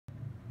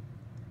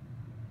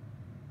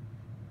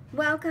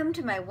Welcome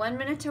to my 1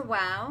 Minute to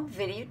Wow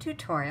video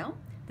tutorial.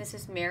 This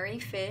is Mary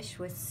Fish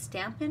with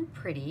Stampin'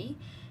 Pretty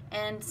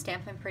and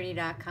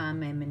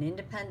stampinpretty.com. I'm an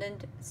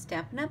independent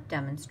Stampin' Up!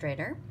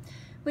 Demonstrator,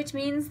 which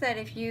means that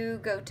if you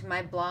go to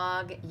my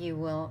blog, you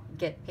will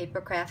get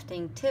paper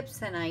crafting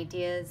tips and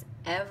ideas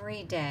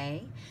every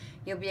day.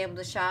 You'll be able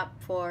to shop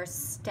for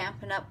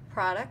Stampin' Up!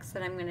 Products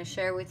that I'm going to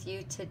share with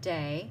you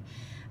today,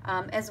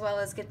 as well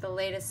as get the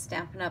latest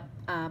Stampin' Up!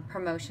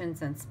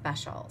 Promotions and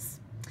specials.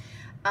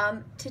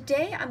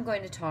 Today I'm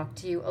going to talk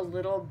to you a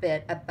little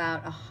bit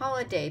about a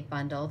holiday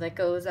bundle that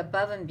goes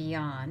above and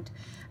beyond.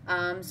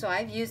 So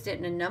I've used it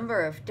in a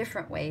number of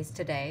different ways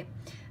today.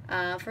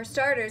 For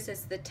starters,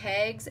 it's the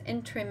Tags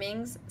and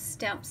Trimmings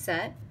stamp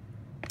set,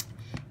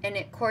 and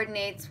it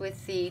coordinates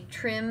with the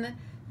Trim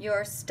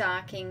Your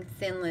Stocking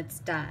Thinlits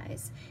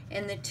dies.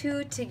 And the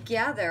two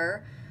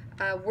together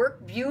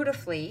work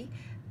beautifully.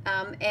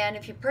 And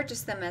if you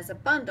purchase them as a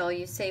bundle,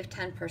 you save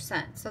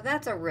 10%. So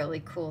that's a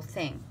really cool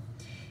thing.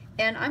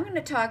 And I'm going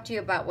to talk to you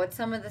about what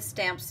some of the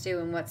stamps do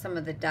and what some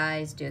of the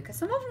dies do, because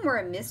some of them were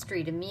a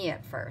mystery to me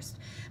at first.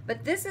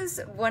 But this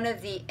is one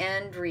of the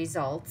end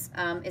results.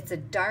 It's a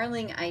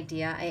darling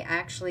idea I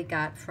actually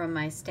got from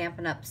my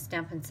Stampin' Up!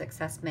 Stampin'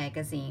 Success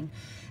magazine.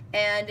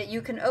 And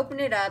you can open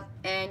it up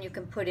and you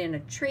can put in a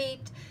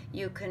treat,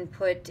 you can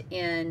put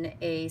in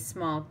a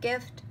small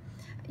gift,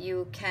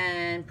 you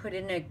can put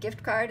in a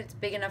gift card. It's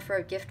big enough for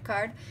a gift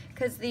card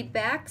because the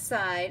back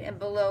side and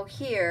below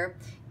here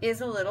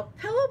is a little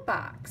pillow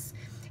box.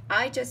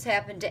 I just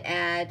happened to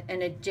add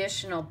an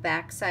additional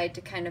back side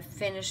to kind of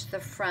finish the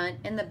front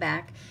and the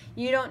back.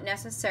 You don't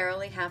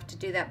necessarily have to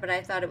do that, but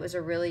I thought it was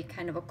a really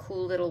kind of a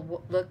cool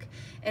little look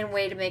and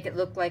way to make it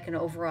look like an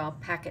overall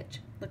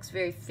package. Looks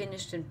very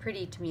finished and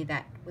pretty to me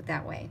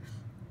that way.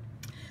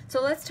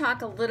 So let's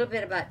talk a little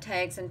bit about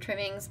tags and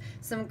trimmings.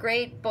 Some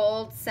great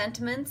bold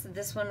sentiments.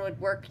 This one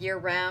would work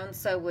year-round,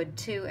 so would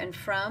to and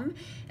from.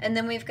 And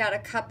then we've got a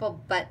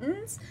couple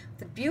buttons.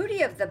 The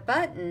beauty of the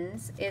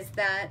buttons is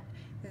that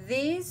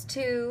these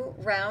two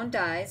round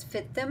dies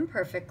fit them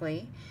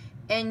perfectly,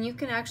 and you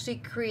can actually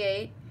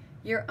create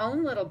your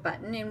own little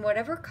button in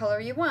whatever color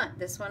you want.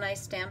 This one I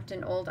stamped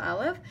in Old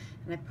Olive,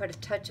 and I put a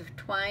touch of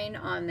twine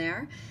on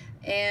there,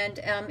 and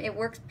it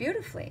works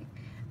beautifully.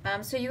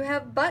 So you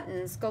have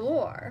buttons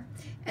galore.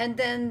 And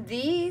then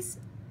these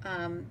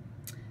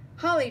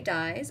holly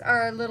dies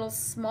are a little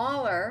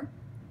smaller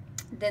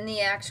than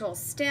the actual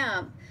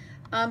stamp,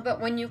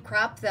 but when you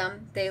crop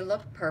them, they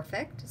look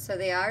perfect. So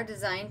they are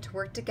designed to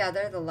work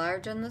together, the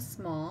large and the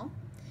small.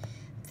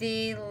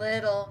 The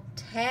little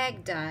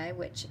tag die,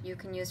 which you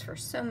can use for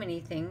so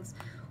many things,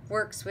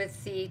 works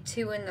with the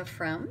to and the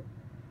from.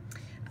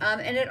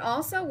 And it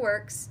also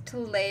works to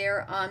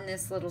layer on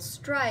this little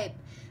stripe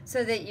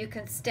so that you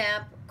can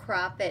stamp,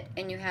 crop it,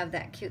 and you have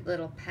that cute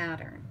little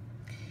pattern.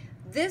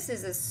 This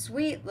is a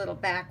sweet little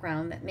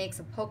background that makes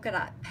a polka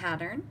dot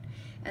pattern,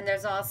 and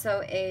there's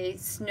also a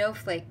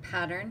snowflake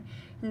pattern,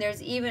 and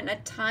there's even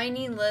a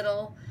tiny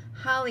little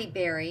holly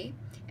berry,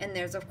 and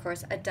there's of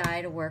course a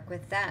die to work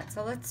with that.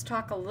 So let's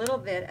talk a little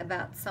bit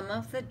about some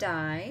of the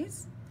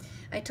dies.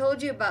 I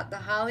told you about the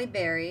holly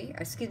berry,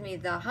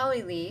 the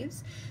holly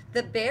leaves.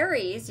 The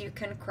berries you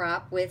can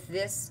crop with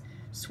this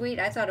sweet,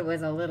 I thought it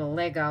was a little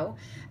Lego,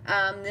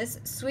 this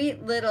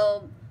sweet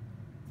little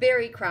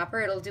berry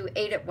cropper. It'll do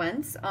 8 at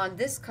once. On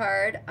this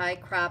card I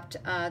cropped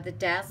the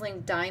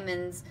Dazzling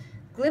Diamonds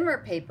glimmer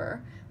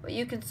paper, but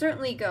you can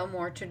certainly go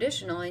more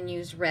traditional and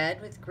use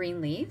red with green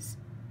leaves.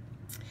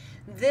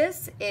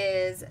 This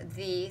is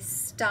the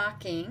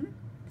stocking,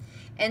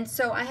 and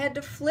so I had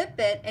to flip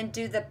it and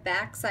do the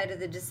back side of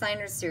the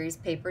Designer Series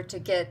paper to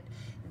get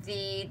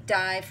the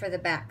die for the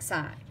back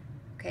side.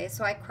 Okay,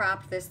 so I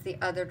cropped this the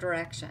other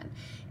direction.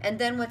 And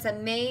then what's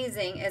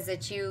amazing is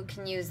that you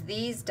can use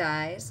these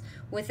dies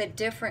with a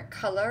different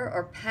color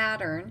or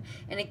pattern,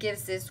 and it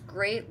gives this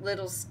great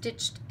little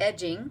stitched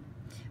edging.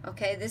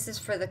 Okay, this is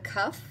for the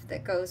cuff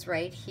that goes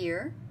right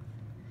here.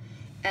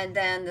 And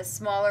then the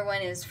smaller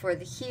one is for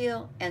the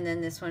heel, and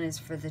then this one is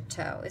for the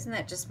toe. Isn't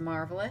that just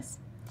marvelous?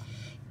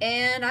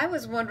 And I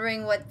was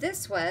wondering what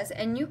this was,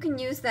 and you can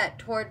use that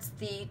towards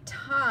the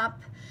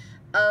top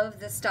of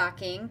the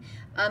stocking,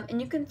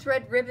 and you can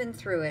thread ribbon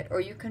through it, or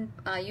you can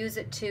use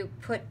it to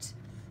put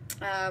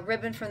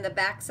ribbon from the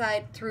back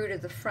side through to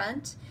the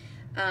front,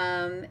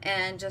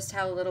 and just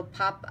have a little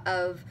pop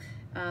of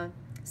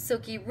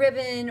silky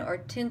ribbon or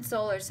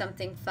tinsel or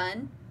something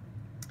fun.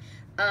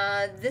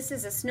 This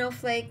is a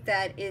snowflake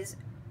that is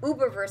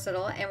uber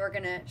versatile, and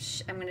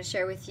I'm gonna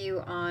share with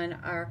you on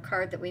our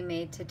card that we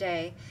made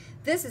today.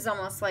 This is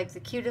almost like the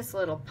cutest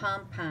little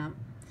pom-pom.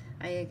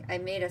 I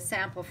made a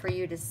sample for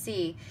you to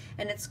see,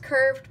 and it's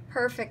curved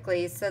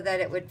perfectly so that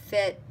it would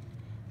fit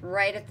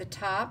right at the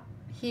top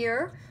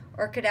here,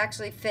 or could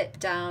actually fit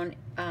down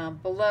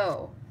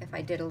below if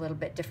I did a little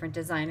bit different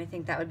design. I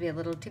think that would be a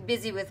little too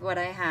busy with what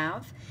I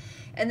have.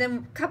 And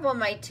then a couple of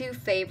my two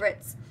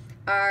favorites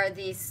are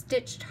the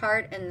stitched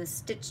heart and the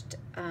stitched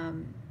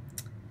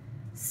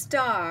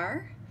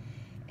star.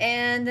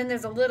 And then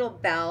there's a little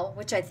bell,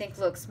 which I think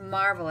looks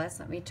marvelous.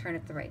 Let me turn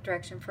it the right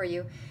direction for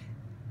you.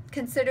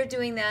 Consider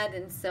doing that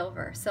in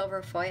silver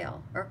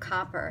foil or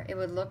copper. It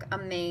would look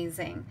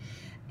amazing.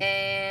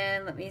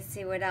 And let me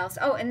see what else.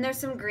 Oh, and there's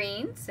some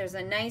greens. There's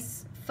a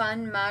nice,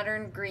 fun,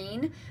 modern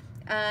green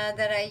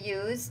that I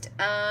used.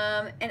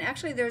 And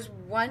actually there's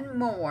one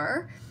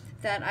more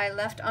that I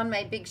left on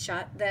my Big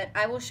Shot that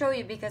I will show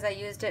you because I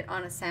used it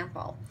on a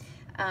sample.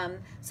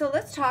 So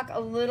let's talk a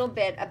little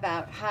bit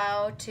about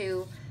how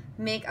to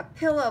make a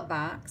pillow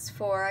box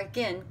for,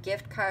 again,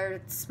 gift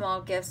cards,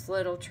 small gifts,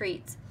 little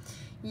treats,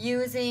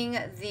 using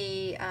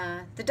the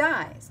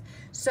dies.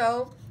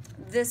 So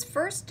this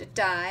first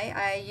die,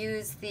 I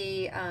use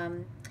the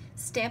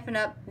Stampin'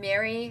 Up!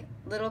 Merry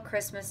Little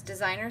Christmas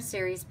Designer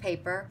Series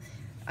paper.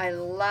 I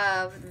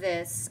love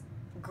this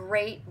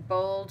great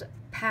bold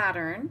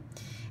pattern.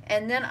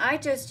 And then I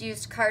just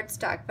used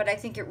cardstock, but I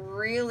think it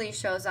really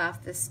shows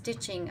off the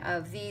stitching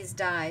of these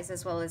dies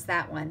as well as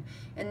that one.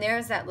 And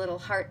there's that little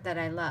heart that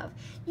I love.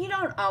 You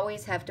don't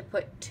always have to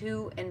put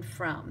to and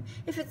from.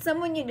 If it's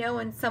someone you know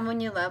and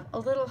someone you love, a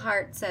little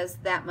heart says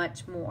that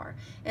much more.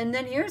 And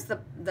then here's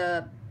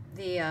the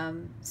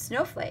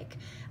snowflake.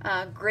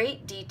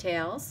 Great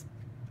details.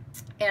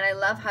 And I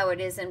love how it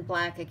is in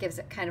black. It gives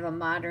it kind of a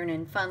modern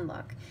and fun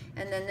look.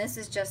 And then this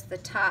is just the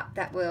top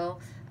that we'll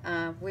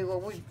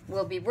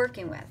be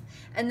working with.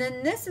 And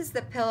then this is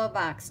the pillow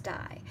box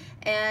die.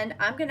 And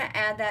I'm going to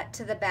add that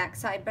to the back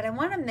side, but I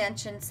want to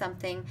mention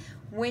something.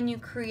 When you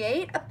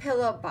create a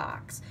pillow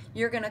box,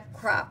 you're going to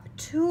crop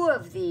 2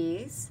 of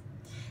these,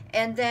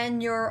 and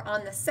then you're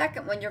on the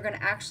second one, you're going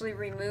to actually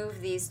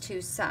remove these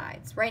 2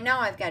 sides. Right now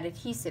I've got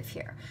adhesive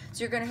here.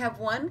 So you're going to have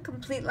one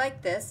complete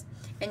like this,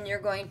 and you're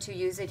going to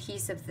use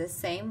adhesive the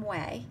same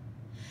way.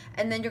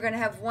 And then you're going to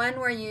have one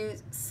where you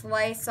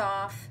slice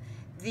off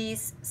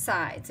these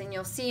sides, and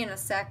you'll see in a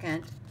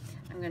second.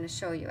 I'm going to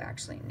show you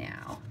actually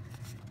now.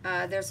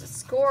 There's a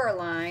score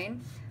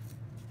line.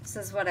 This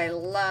is what I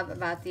love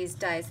about these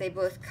dies. They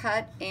both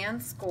cut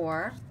and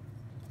score.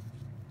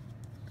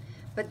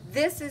 But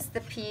this is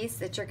the piece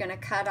that you're going to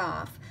cut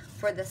off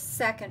for the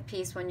second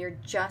piece when you're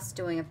just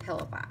doing a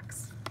pillow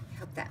box. I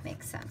hope that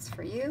makes sense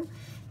for you.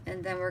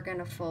 And then we're going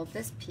to fold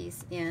this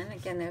piece in.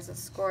 Again, there's a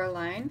score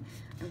line.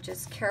 I'm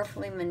just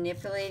carefully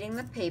manipulating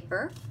the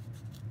paper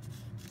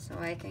so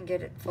I can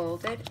get it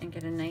folded and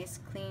get a nice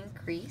clean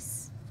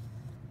crease.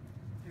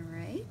 All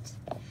right.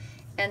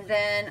 And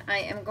then I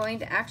am going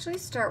to actually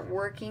start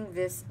working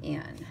this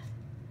in.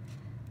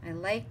 I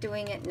like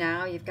doing it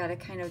now. You've got to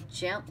kind of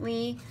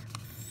gently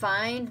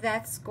find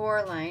that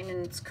score line,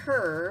 and it's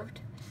curved,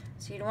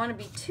 so you don't want to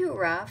be too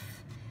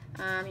rough.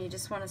 You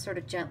just want to sort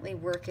of gently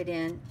work it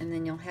in, and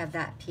then you'll have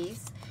that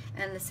piece.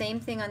 And the same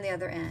thing on the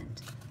other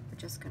end. We're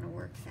just going to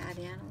work that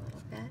in a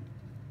little bit.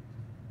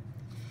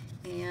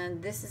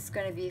 And this is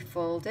going to be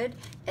folded,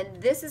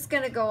 and this is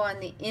going to go on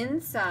the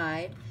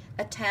inside,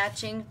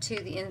 attaching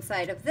to the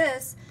inside of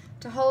this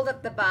to hold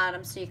up the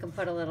bottom so you can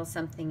put a little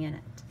something in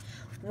it.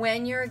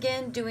 When you're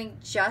again doing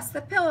just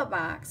the pillow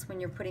box, when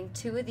you're putting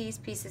 2 of these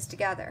pieces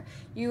together,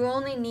 you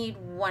only need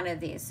 1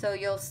 of these. So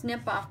you'll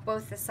snip off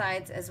both the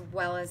sides as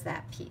well as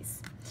that piece.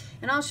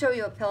 And I'll show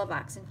you a pillow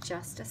box in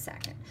just a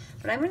second.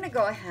 But I'm going to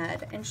go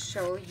ahead and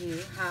show you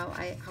how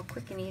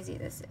quick and easy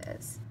this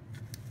is.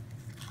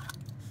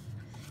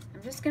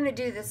 I'm just going to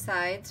do the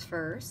sides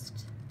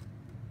first.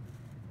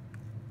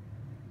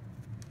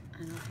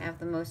 I don't have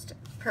the most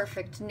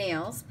perfect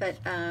nails, but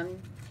I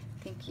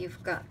think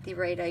you've got the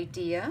right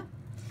idea.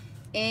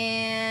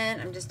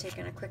 And I'm just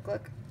taking a quick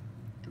look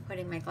and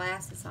putting my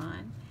glasses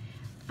on.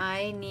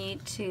 I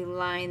need to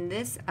line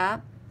this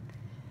up,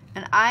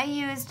 and I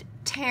used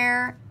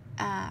tear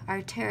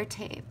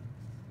tape.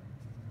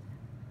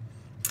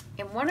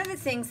 And one of the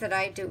things that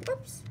I do,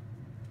 oops,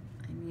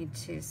 I need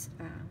to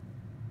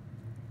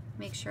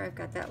make sure I've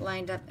got that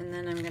lined up, and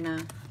then I'm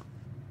gonna,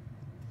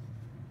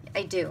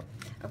 I do.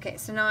 Okay,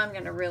 so now I'm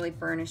gonna really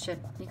burnish it.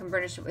 You can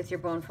burnish it with your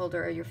bone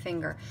folder or your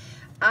finger.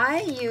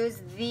 I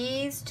use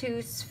these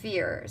 2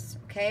 spheres,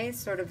 okay,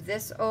 sort of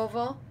this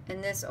oval,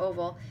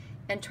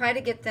 and try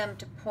to get them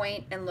to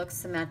point and look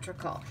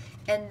symmetrical.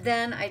 And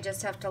then I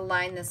just have to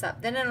line this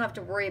up. Then I don't have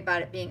to worry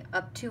about it being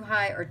up too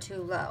high or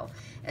too low.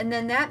 And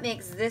then that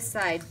makes this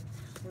side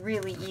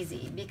really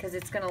easy because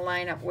it's going to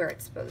line up where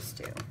it's supposed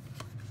to.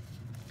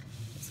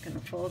 Just going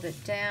to fold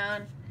it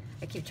down.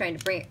 I keep trying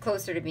to bring it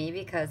closer to me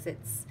because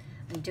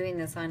I'm doing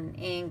this on an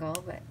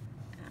angle, but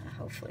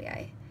hopefully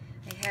I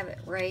have it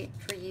right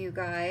for you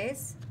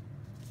guys.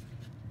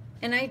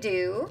 And I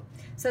do.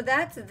 So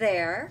that's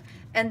there.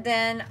 And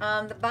then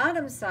on the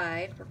bottom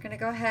side, we're going to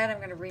go ahead, I'm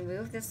going to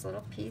remove this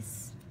little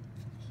piece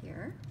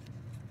here.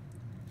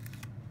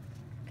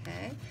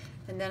 Okay.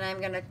 And then I'm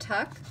going to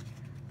tuck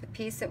the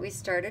piece that we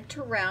started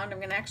to round. I'm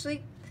going to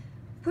actually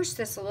push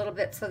this a little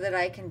bit so that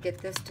I can get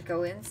this to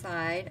go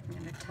inside. I'm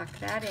going to tuck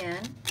that in.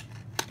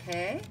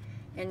 Okay.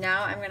 And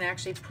now I'm going to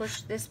actually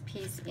push this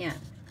piece in.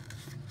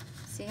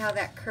 See how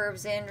that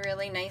curves in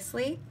really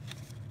nicely?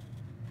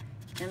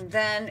 And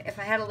then if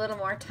I had a little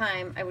more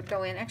time, I would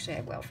go in, actually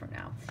I will from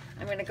now.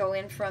 I'm gonna go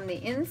in from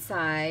the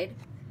inside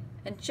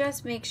and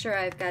just make sure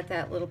I've got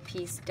that little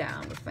piece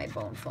down with my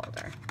bone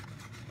folder.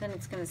 Then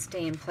it's gonna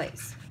stay in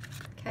place,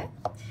 okay?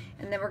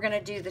 And then we're gonna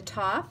do the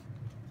top.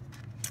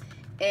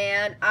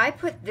 And I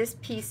put this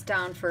piece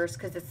down first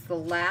because it's the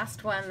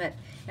last one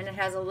and it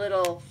has a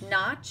little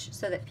notch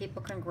so that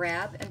people can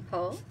grab and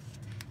pull.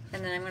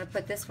 And then I'm gonna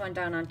put this one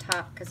down on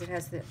top because it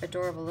has the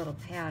adorable little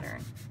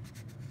pattern.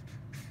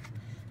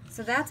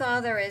 So that's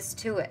all there is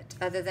to it,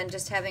 other than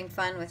just having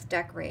fun with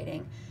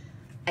decorating.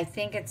 I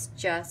think it's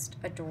just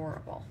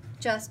adorable,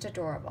 just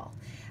adorable.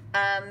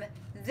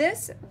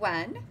 This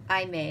one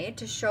I made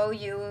to show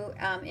you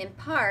in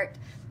part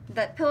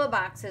that pillow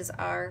boxes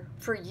are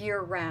for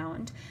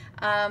year-round.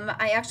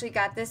 I actually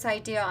got this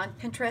idea on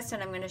Pinterest,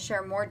 and I'm going to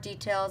share more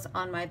details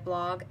on my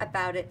blog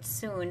about it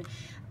soon.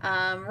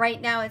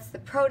 Right now it's the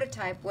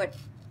prototype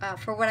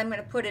for what I'm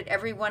going to put at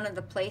every one of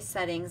the place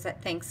settings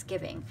at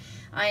Thanksgiving.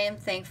 I am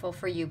thankful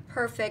for you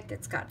perfect.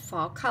 It's got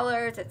fall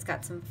colors, it's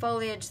got some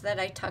foliage that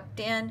I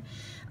tucked in,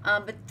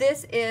 but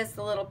this is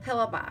the little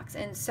pillow box,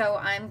 and so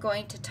I'm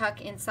going to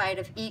tuck inside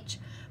of each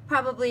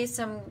probably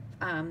some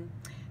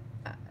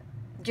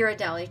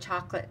Ghirardelli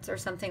chocolates or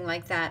something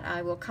like that.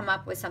 I will come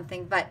up with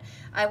something, but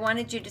I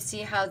wanted you to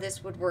see how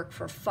this would work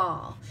for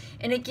fall.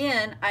 And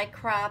again, I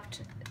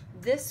cropped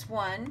this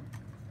one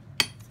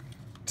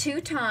 2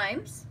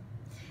 times,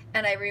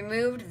 and I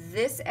removed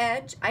this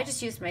edge. I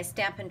just used my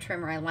Stampin'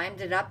 trimmer. I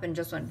lined it up and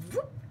just went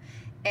whoop,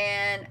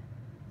 and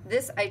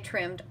this I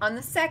trimmed on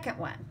the second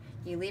one.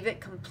 You leave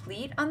it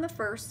complete on the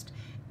first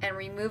and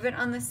remove it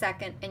on the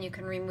second, and you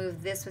can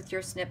remove this with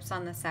your snips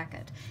on the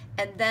second.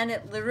 And then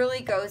it literally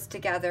goes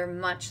together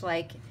much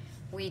like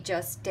we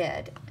just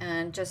did.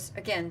 And just,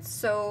 again,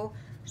 so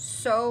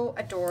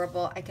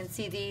adorable. I can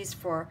see these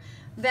for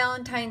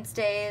Valentine's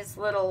Days,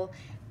 little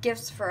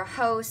gifts for a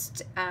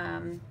host.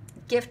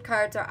 Gift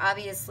cards are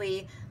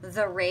obviously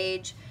the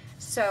rage.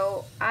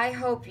 So I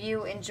hope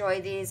you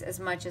enjoy these as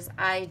much as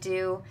I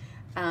do.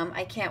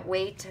 I can't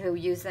wait to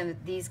use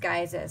these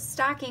guys as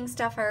stocking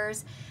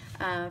stuffers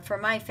for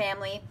my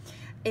family.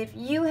 If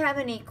you have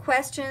any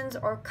questions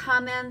or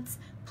comments,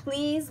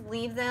 please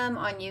leave them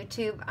on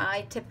YouTube.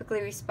 I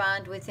typically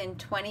respond within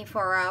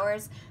 24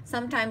 hours.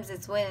 Sometimes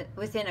it's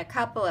within a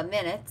couple of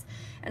minutes,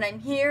 and I'm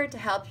here to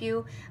help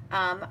you.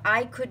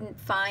 I couldn't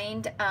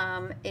find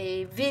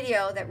a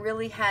video that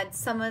really had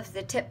some of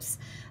the tips,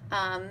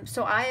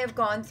 so I have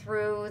gone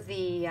through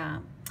the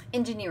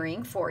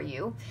engineering for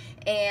you,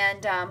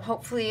 and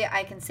hopefully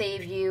I can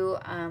save you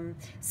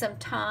some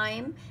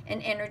time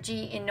and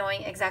energy in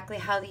knowing exactly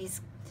how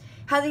these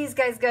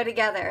guys go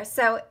together.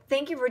 So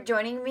thank you for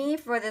joining me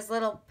for this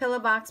little pillow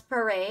box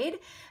parade,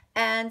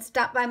 and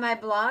stop by my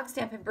blog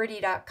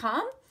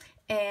stampinbirdie.com,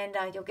 and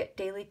you'll get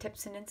daily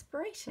tips and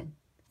inspiration.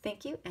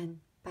 Thank you, and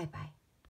bye-bye.